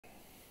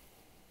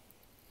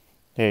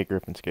Hey,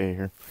 Griffin Skate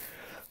here.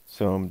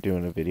 So I'm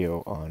doing a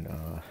video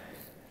on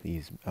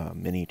these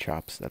mini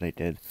chops that I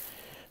did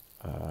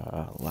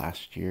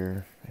last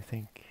year, I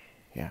think.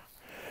 Yeah.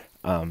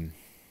 Um,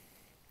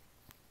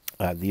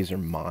 these are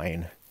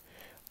mine.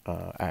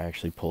 I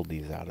actually pulled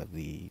these out of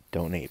the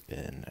donate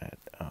bin at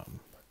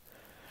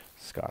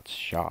Scott's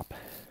shop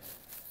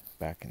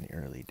back in the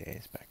early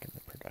days, back in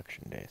the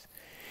production days.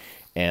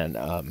 And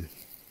I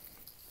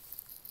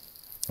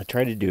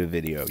tried to do a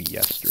video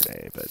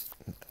yesterday, but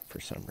for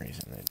some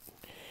reason it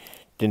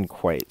didn't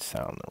quite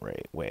sound the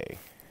right way.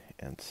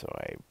 And so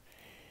I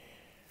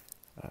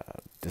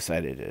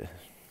decided to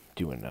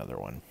do another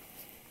one.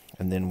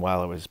 And then while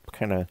I was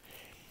kind of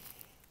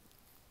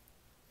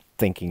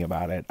thinking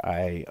about it,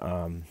 I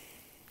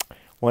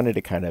wanted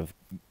to kind of,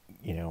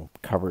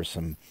 cover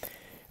some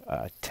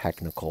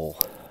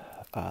technical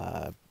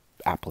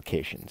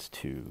applications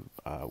to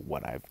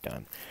what I've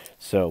done.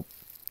 So,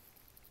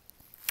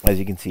 as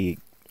you can see,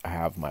 I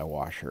have my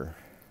washer,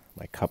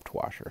 my cupped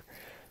washer,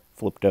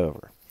 flipped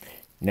over.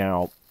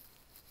 Now,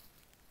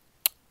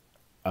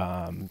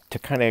 to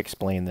kind of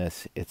explain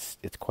this, it's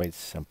quite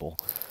simple.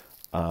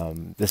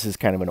 This is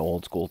kind of an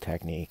old school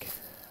technique,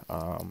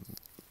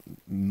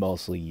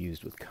 mostly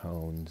used with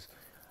cones,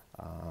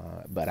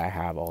 but I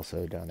have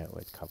also done it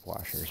with cup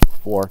washers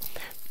before.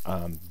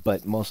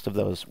 But most of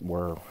those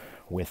were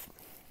with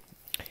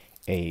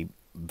a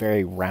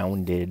very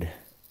rounded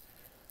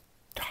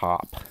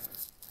top.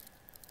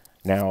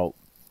 Now,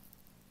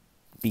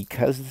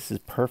 because this is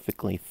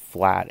perfectly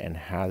flat and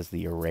has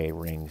the array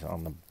rings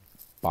on the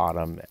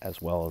bottom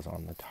as well as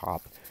on the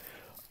top,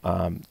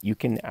 you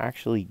can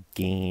actually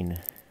gain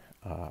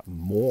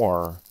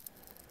more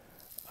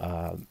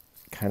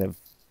kind of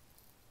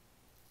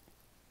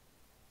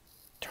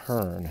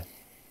turn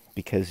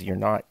because you're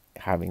not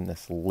having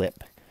this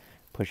lip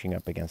pushing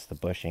up against the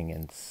bushing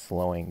and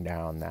slowing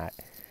down that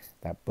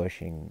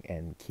bushing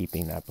and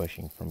keeping that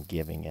bushing from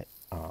giving it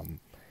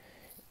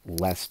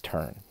less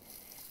turn.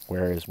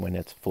 Whereas when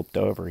it's flipped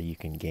over, you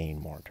can gain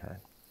more turn.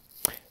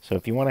 So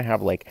if you want to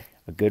have like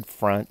a good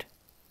front,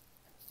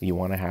 you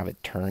want to have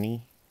it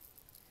turny,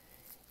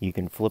 you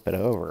can flip it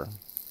over.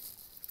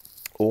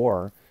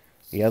 Or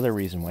the other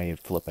reason why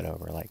you'd flip it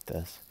over like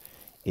this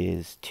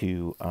is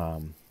to,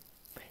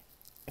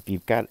 if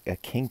you've got a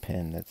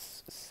kingpin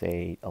that's,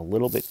 say, a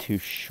little bit too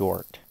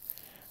short,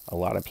 a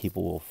lot of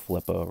people will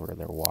flip over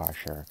their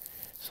washer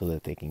so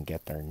that they can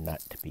get their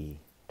nut to be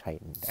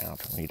tightened down.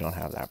 We don't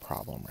have that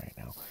problem right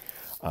now.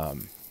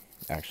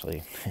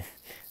 Actually,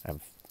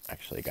 I've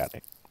actually got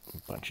a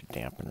bunch of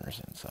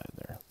dampeners inside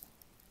there.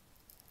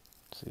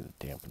 See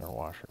the dampener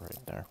washer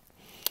right there.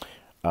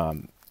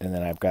 And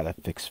then I've got a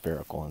fixed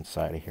spherical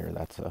inside of here.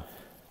 That's a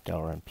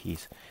Delrin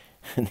piece.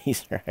 And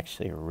these are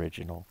actually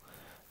original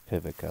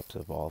pivot cups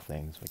of all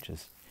things, which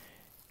is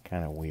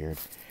kind of weird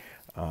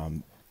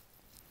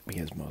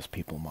because most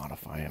people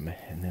modify them.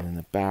 And then in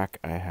the back,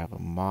 I have a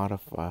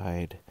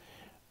modified,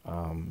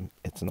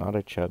 it's not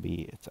a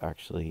chubby, it's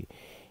actually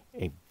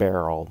a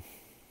barrel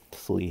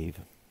sleeve.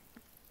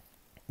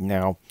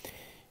 Now,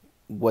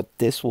 what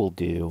this will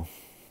do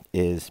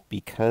is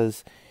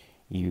because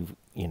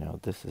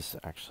this is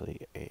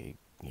actually a,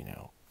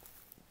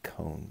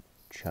 cone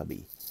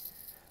chubby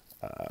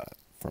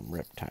from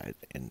Riptide,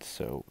 and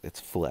so it's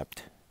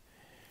flipped.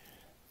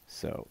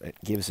 So it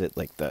gives it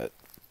like the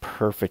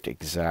perfect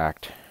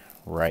exact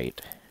right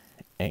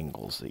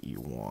angles that you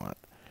want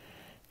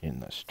in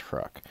this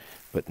truck.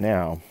 But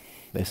now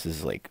this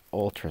is like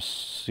ultra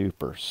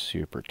super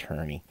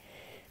turny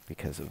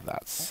because of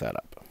that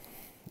setup.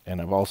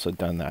 And I've also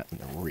done that in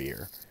the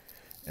rear,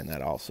 and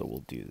that also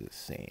will do the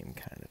same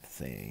kind of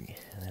thing.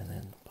 And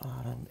then the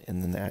bottom,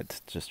 and then that's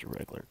just a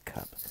regular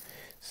cup.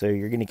 So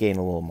you're going to gain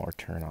a little more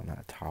turn on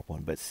that top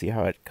one, but see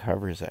how it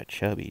covers that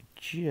chubby?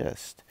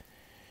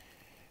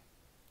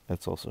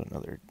 That's also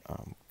another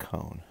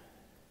cone.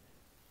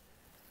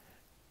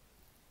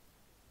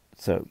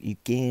 So you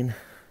gain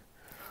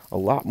a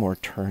lot more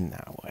turn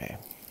that way.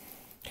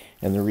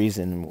 And the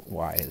reason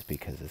why is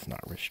because it's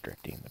not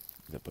restricting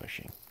the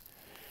bushing.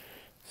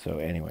 So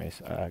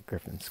anyways,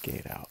 Griffin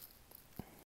Skate out.